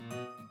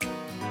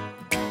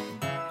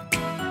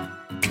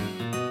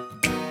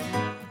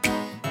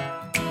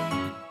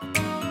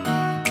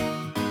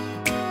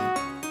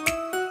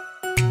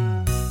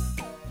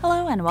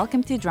and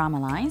welcome to Drama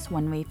Lines,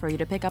 one way for you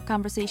to pick up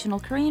conversational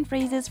Korean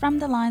phrases from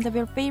the lines of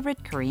your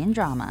favorite Korean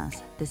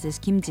dramas. This is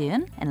Kim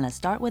Jiun, and let's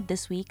start with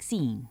this week's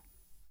scene.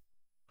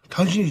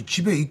 당신이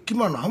집에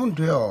있기만 하면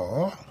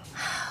돼요.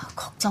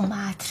 걱정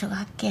마,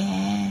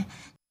 들어갈게.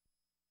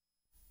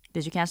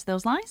 Did you catch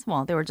those lines?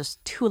 Well, there were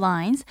just two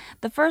lines.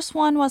 The first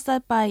one was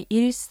said by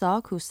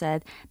Il-seok, who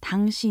said,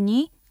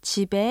 당신이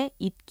집에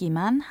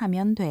있기만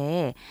하면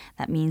돼.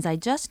 That means I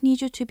just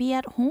need you to be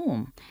at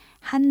home.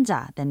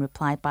 한자 then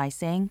replied by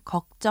saying,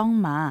 걱정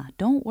마,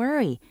 don't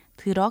worry.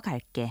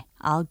 들어갈게,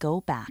 I'll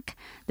go back.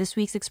 This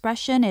week's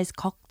expression is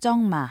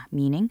걱정 마,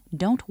 meaning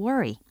don't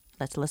worry.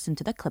 Let's listen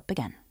to the clip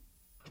again.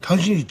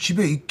 당신이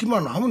집에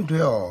있기만 하면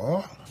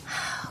돼요.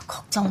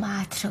 걱정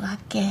마,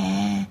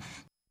 들어갈게.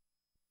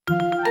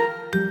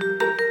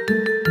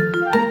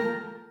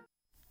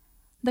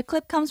 The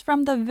clip comes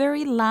from the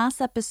very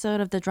last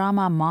episode of the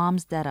drama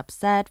Mom's Dead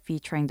Upset,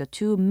 featuring the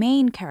two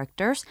main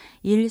characters,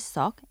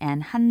 Il-seok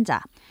and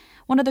Hanja.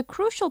 One of the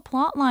crucial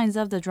plot lines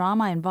of the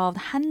drama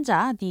involved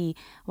Hanja, the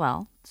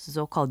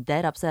so-called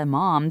dead upset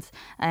mom,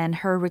 and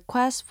her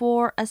request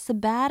for a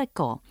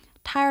sabbatical.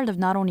 Tired of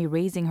not only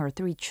raising her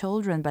three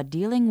children, but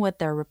dealing with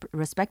their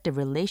respective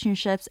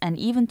relationships and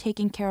even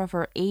taking care of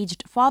her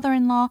aged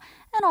father-in-law,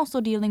 and also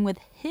dealing with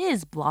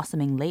his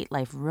blossoming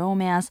late-life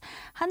romance,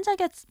 Hanja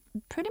gets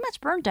pretty much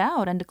burnt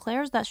out and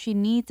declares that she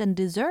needs and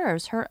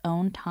deserves her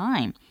own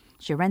time.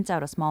 She rents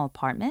out a small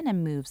apartment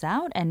and moves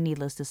out, and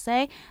needless to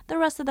say, the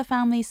rest of the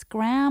family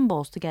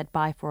scrambles to get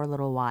by for a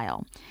little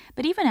while.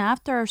 But even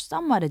after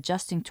somewhat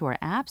adjusting to her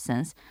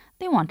absence,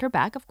 they want her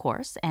back, of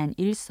course, and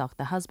Il-seok,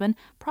 the husband,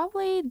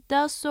 probably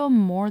does so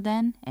more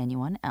than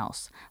anyone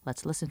else.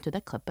 Let's listen to the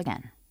clip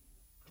again.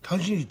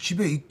 당신이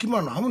집에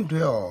있기만 하면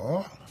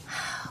돼요.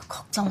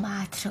 걱정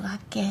마,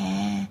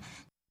 들어갈게.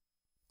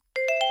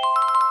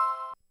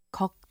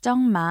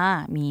 걱정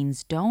마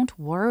means don't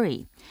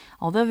worry.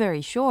 Although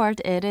very short,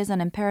 it is an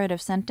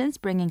imperative sentence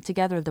bringing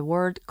together the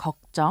word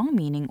걱정,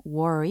 meaning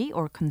worry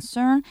or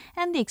concern,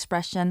 and the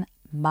expression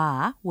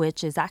마,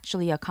 which is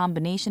actually a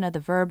combination of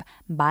the verb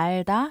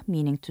말다,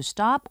 meaning to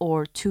stop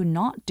or to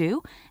not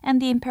do,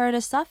 and the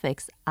imperative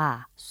suffix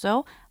아.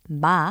 So,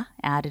 마,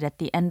 added at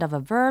the end of a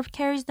verb,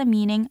 carries the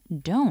meaning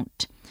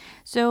don't.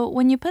 So,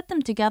 when you put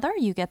them together,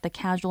 you get the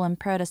casual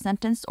imperative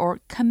sentence or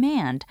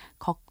command,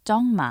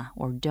 걱정 마,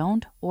 or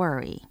don't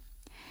worry.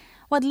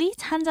 What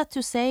leads Hanja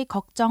to say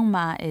걱정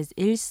마 is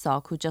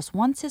Il-seok, who just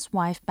wants his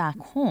wife back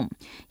home.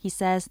 He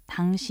says,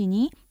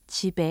 당신이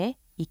집에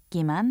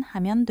있기만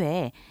하면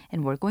돼.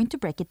 And we're going to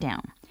break it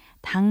down.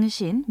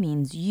 당신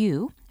means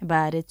you,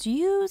 but its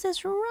use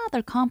is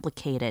rather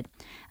complicated.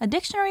 A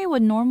dictionary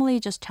would normally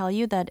just tell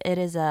you that it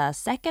is a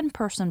second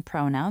person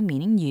pronoun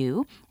meaning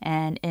you,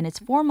 and in its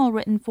formal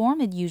written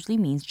form, it usually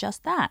means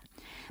just that.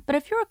 But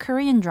if you're a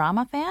Korean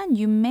drama fan,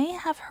 you may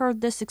have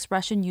heard this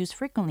expression used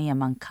frequently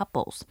among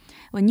couples.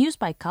 When used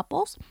by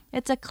couples,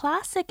 it's a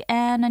classic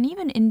and an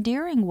even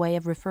endearing way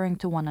of referring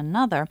to one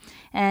another,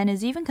 and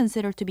is even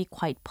considered to be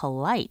quite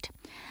polite.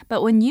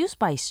 But when used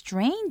by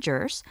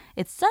strangers,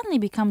 it suddenly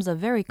becomes a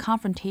very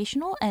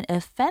confrontational and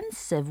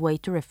offensive way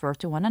to refer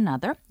to one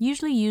another,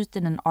 usually used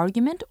in an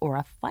argument or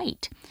a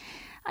fight.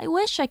 I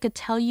wish I could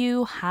tell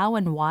you how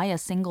and why a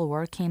single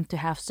word came to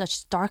have such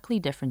starkly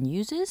different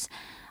uses,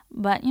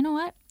 but you know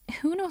what?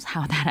 Who knows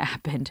how that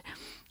happened?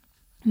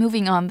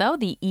 Moving on though,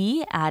 the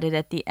E added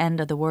at the end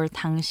of the word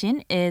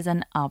당신 is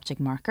an object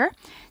marker.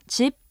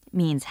 집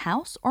means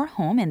house or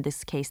home, in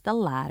this case the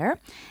latter,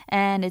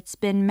 and it's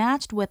been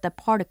matched with the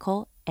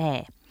particle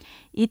에.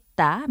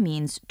 있다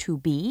means to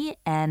be,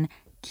 and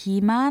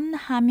기만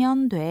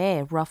하면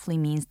돼 roughly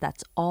means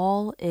that's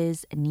all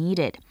is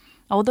needed.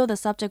 Although the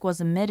subject was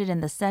omitted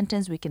in the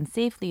sentence, we can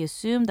safely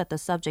assume that the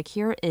subject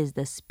here is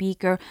the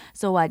speaker.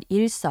 So what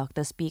Il-seok,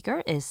 the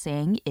speaker, is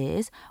saying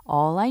is,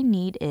 all I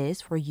need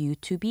is for you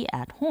to be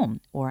at home,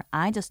 or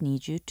I just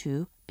need you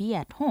to be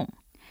at home.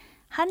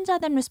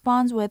 한자 then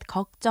responds with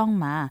걱정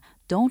마,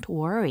 don't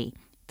worry,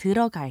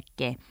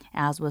 들어갈게.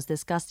 As was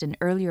discussed in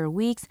earlier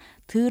weeks,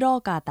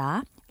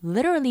 들어가다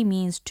literally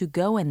means to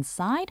go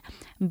inside,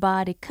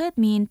 but it could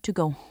mean to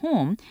go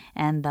home,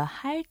 and the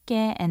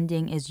할게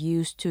ending is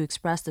used to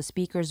express the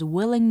speaker's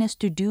willingness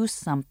to do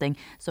something,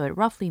 so it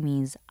roughly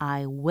means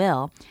I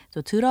will.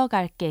 So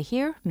들어갈게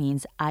here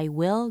means I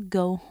will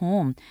go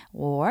home,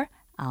 or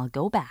I'll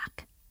go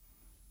back.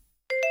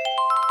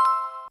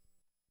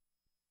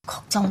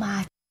 걱정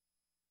마,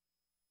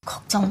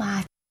 걱정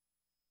마,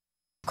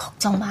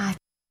 걱정 마.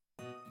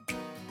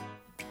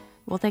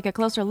 We'll take a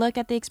closer look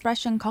at the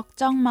expression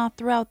걱정 마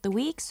throughout the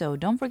week, so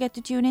don't forget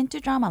to tune in to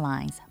Drama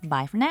Lines.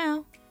 Bye for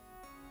now.